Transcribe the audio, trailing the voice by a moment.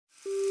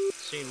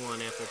Scene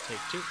 1, Apple, take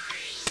 2.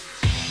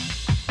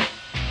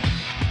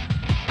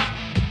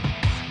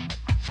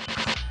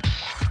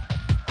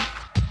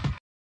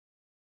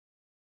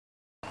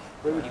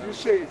 But if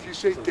you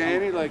say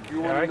Danny, like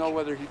you want to know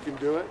whether he can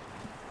do it,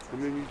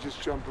 and then you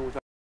just jump in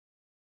without.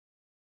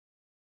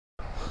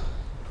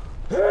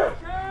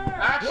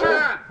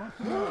 Action!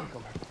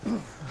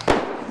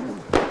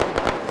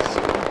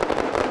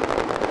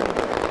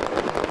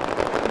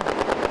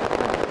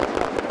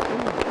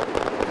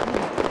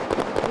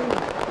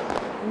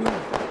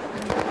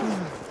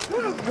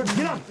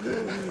 Get up!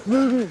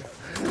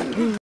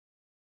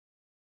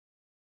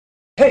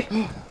 Hey!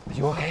 Are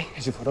you okay?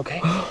 Is your foot okay?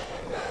 Come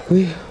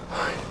here.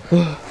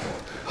 Let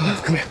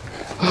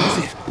me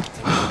see it.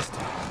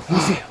 Let me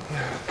see it.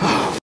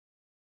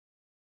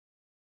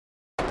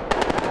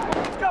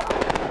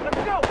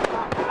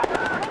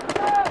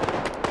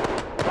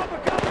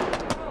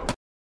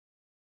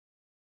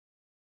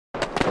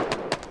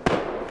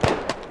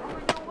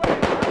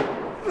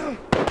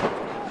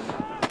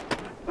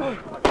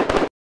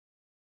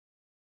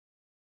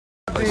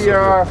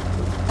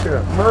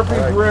 The Murphy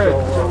Bridge.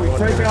 So we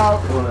take out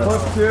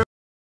clip 2.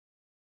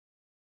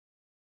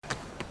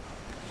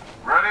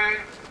 Ready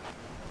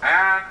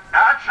and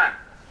action.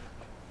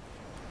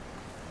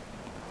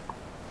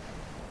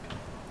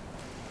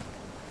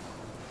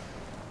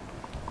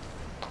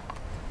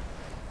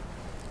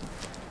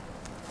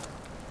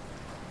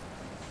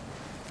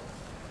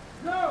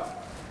 Go.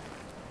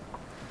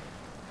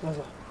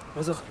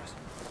 That's a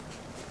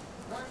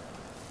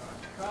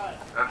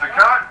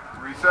cut.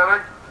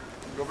 Resetting.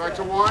 Go back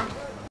to 1.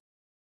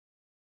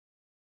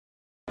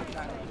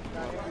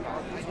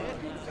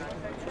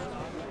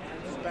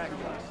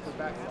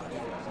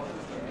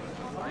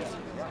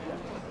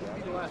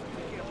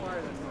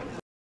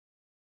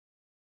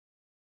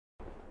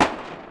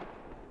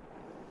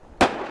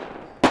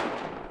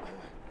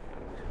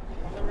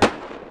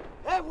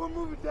 Hey, we're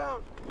moving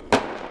down.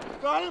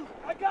 Got him?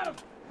 I got him!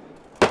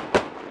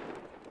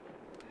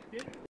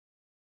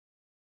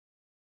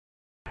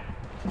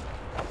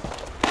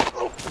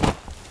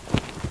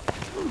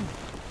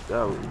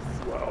 That was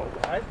swell.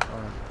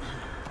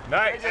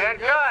 Nice. And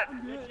cut.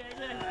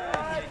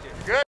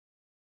 Good.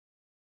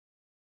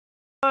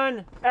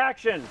 1,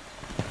 action!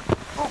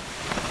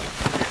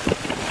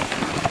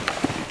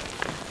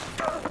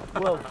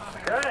 Well,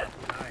 good.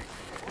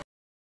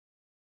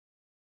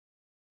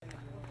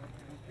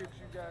 Get you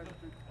guys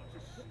to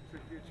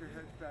get your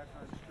heads back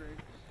on straight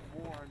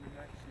more on the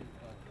next scene.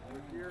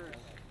 Here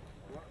is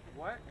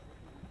what?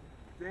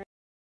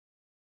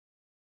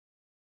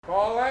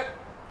 Call it.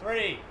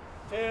 3,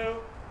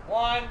 2,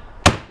 1.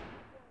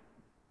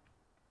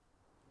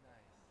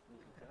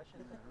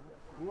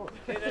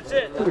 Okay, that's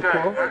it.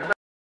 Okay.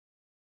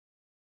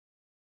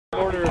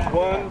 Order is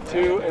 1,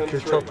 2, and 3.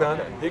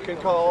 He can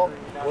call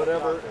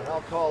whatever, and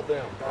I'll call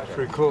them. That's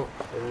pretty cool.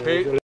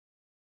 Pete?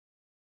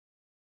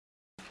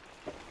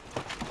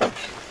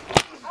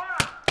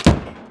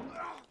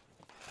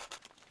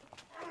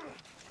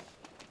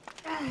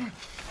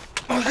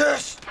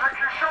 Yes. Check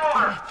your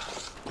shoulder.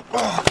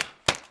 Now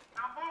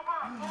move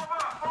up, move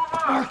up, move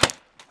up.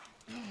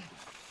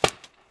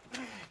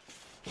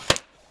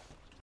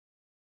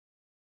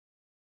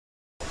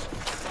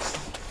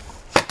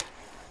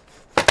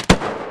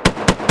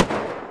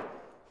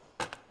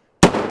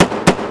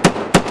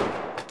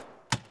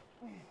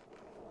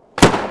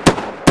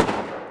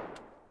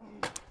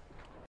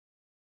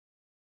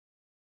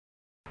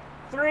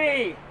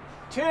 Three,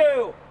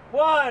 2,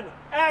 1,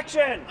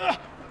 action!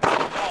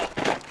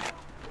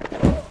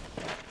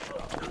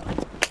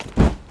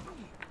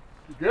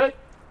 You good?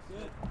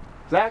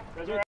 Zach?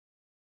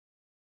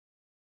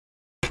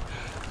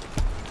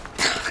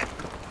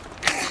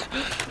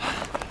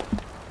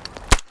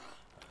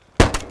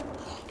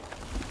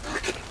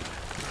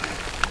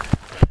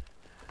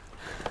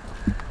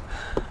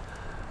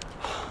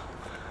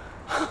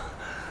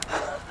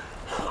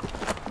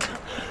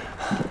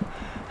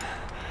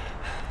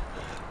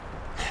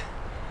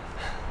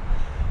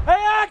 Hey,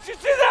 action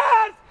to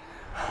that!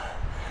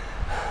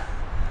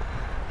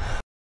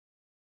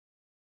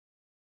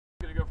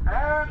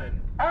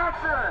 And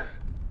action.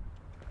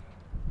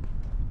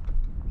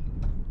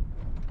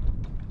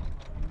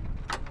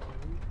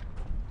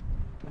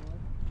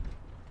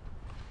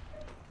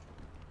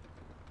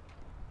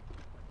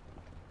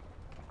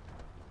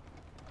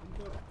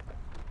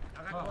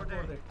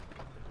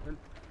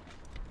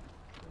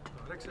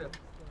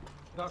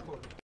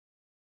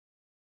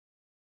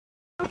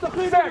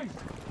 Six.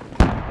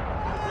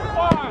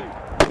 5.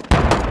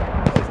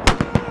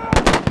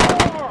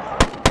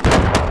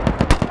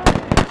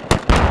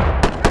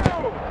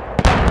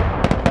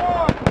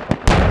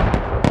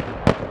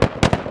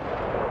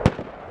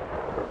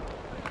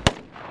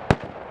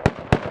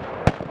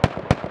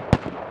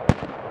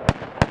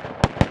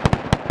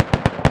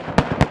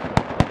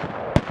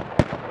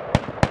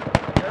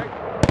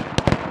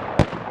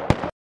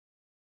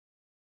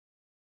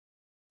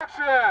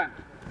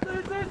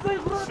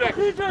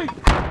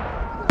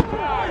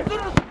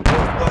 6.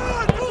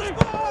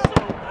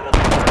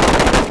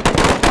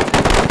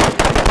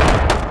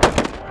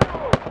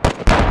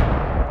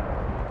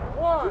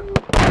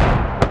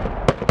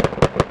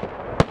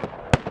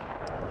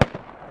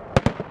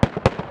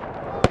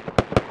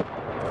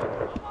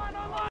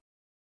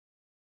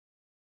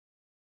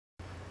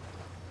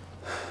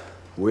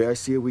 The way I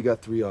see it, we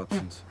got three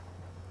options.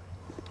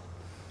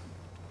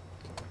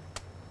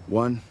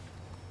 One.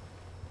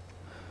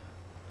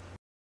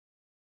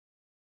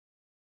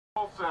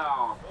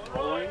 Sound.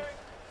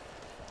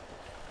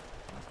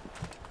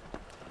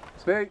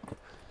 Speak.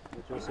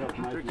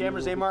 Three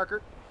cameras, A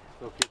marker.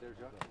 Okay, there,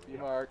 John. You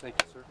mark. Thank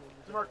you, sir.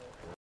 You mark.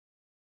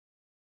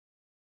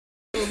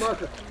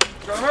 Marker.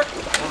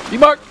 You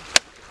mark.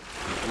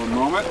 One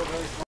moment.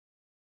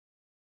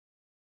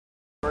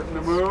 Starting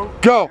to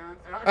move. Go.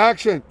 And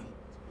Action.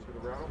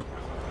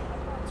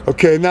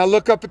 Okay, now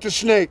look up at the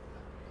snake.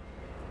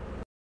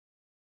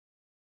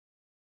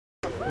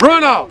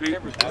 Run out.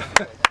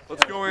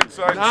 Let's go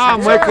inside. Nah,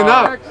 I'm waking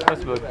up.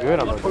 That's look good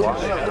on the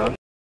block.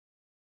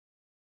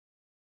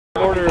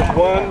 Order is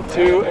 1,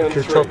 2, and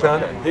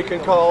 3. He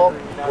can call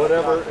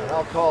whatever, and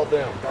I'll call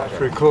them.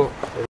 Pretty cool.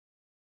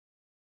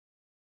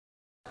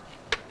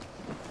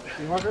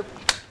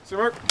 See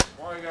mark.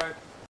 Morning, guys.